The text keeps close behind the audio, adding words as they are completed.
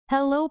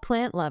Hello,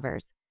 plant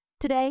lovers!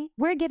 Today,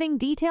 we're giving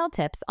detailed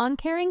tips on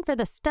caring for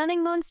the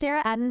stunning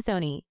Monstera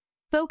adansonii,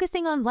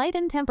 focusing on light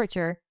and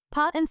temperature,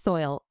 pot and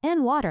soil,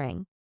 and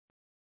watering.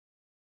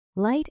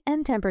 Light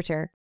and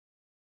temperature.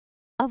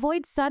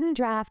 Avoid sudden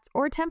drafts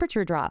or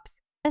temperature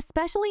drops,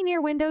 especially near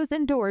windows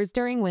and doors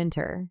during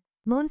winter.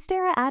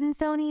 Monstera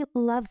adansonii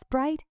loves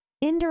bright,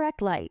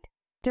 indirect light.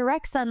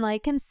 Direct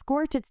sunlight can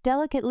scorch its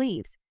delicate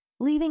leaves,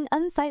 leaving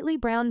unsightly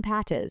brown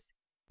patches.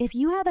 If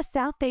you have a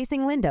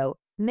south-facing window,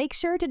 make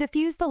sure to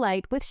diffuse the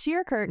light with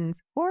sheer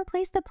curtains or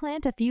place the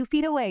plant a few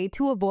feet away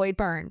to avoid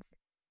burns.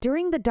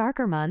 During the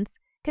darker months,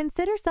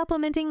 consider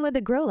supplementing with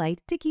a grow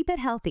light to keep it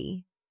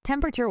healthy.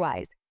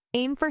 Temperature-wise,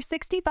 aim for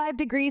 65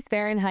 degrees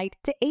Fahrenheit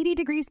to 80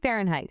 degrees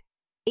Fahrenheit,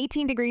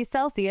 18 degrees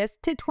Celsius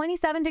to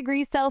 27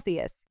 degrees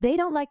Celsius. They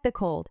don't like the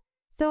cold,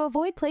 so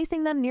avoid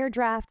placing them near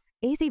drafts,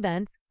 AC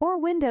vents, or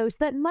windows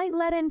that might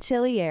let in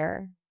chilly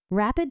air.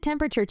 Rapid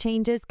temperature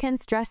changes can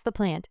stress the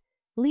plant,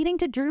 leading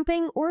to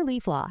drooping or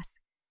leaf loss.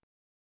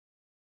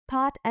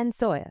 Pot and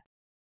soil.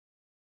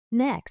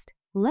 Next,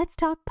 let's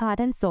talk pot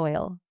and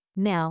soil.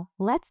 Now,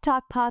 let's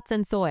talk pots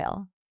and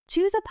soil.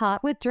 Choose a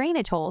pot with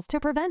drainage holes to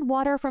prevent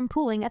water from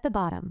pooling at the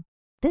bottom.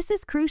 This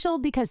is crucial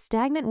because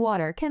stagnant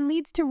water can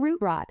lead to root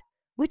rot,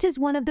 which is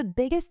one of the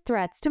biggest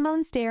threats to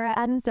Monstera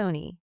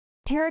adansonii.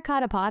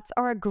 Terracotta pots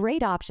are a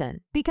great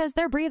option because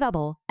they're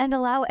breathable and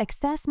allow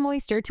excess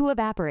moisture to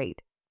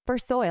evaporate. For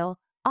soil,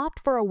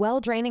 opt for a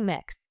well-draining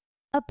mix.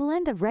 A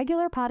blend of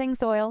regular potting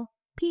soil,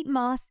 peat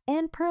moss,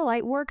 and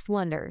perlite works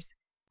wonders.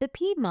 The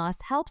peat moss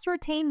helps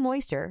retain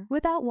moisture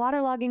without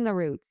waterlogging the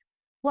roots,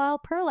 while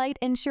perlite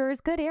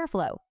ensures good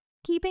airflow,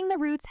 keeping the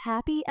roots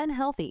happy and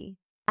healthy.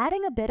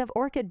 Adding a bit of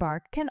orchid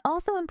bark can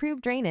also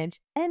improve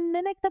drainage and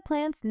mimic the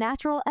plant's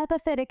natural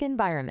epiphytic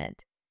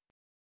environment.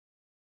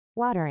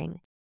 Watering.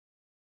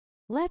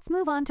 Let's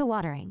move on to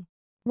watering.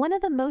 One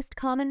of the most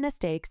common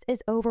mistakes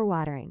is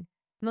overwatering.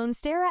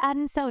 Monstera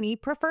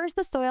adansonii prefers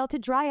the soil to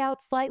dry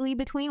out slightly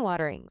between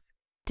waterings.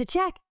 To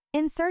check,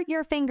 insert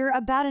your finger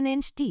about an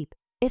inch deep.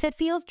 If it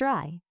feels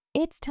dry,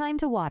 it's time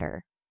to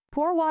water.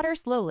 Pour water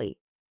slowly,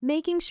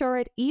 making sure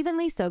it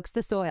evenly soaks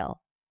the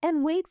soil,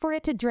 and wait for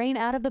it to drain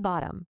out of the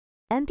bottom.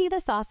 Empty the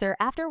saucer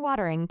after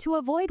watering to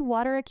avoid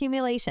water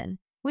accumulation,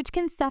 which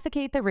can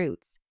suffocate the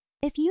roots.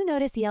 If you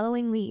notice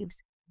yellowing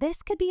leaves,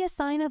 this could be a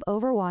sign of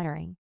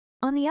overwatering.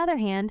 On the other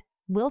hand,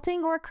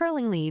 wilting or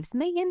curling leaves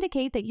may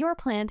indicate that your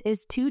plant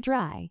is too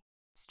dry.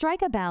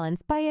 Strike a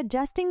balance by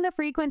adjusting the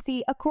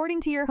frequency according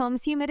to your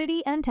home's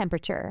humidity and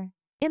temperature.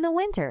 In the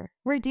winter,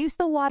 reduce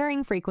the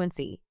watering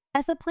frequency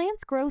as the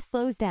plant's growth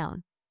slows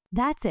down.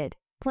 That's it,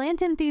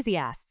 plant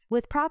enthusiasts.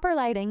 With proper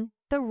lighting,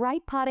 the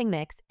right potting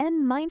mix,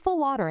 and mindful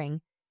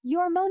watering,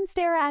 your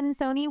Monstera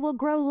adansonii will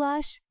grow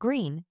lush,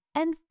 green,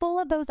 and full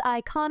of those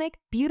iconic,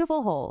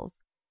 beautiful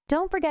holes.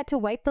 Don't forget to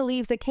wipe the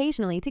leaves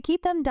occasionally to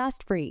keep them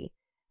dust-free.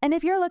 And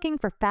if you're looking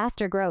for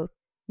faster growth,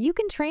 you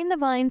can train the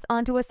vines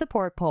onto a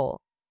support pole.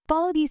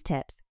 Follow these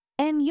tips,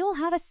 and you'll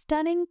have a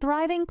stunning,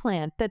 thriving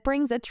plant that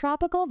brings a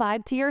tropical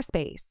vibe to your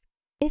space.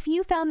 If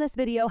you found this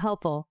video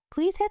helpful,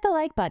 please hit the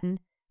like button,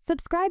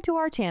 subscribe to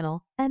our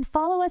channel, and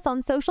follow us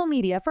on social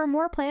media for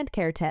more plant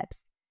care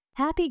tips.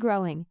 Happy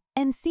growing,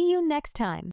 and see you next time!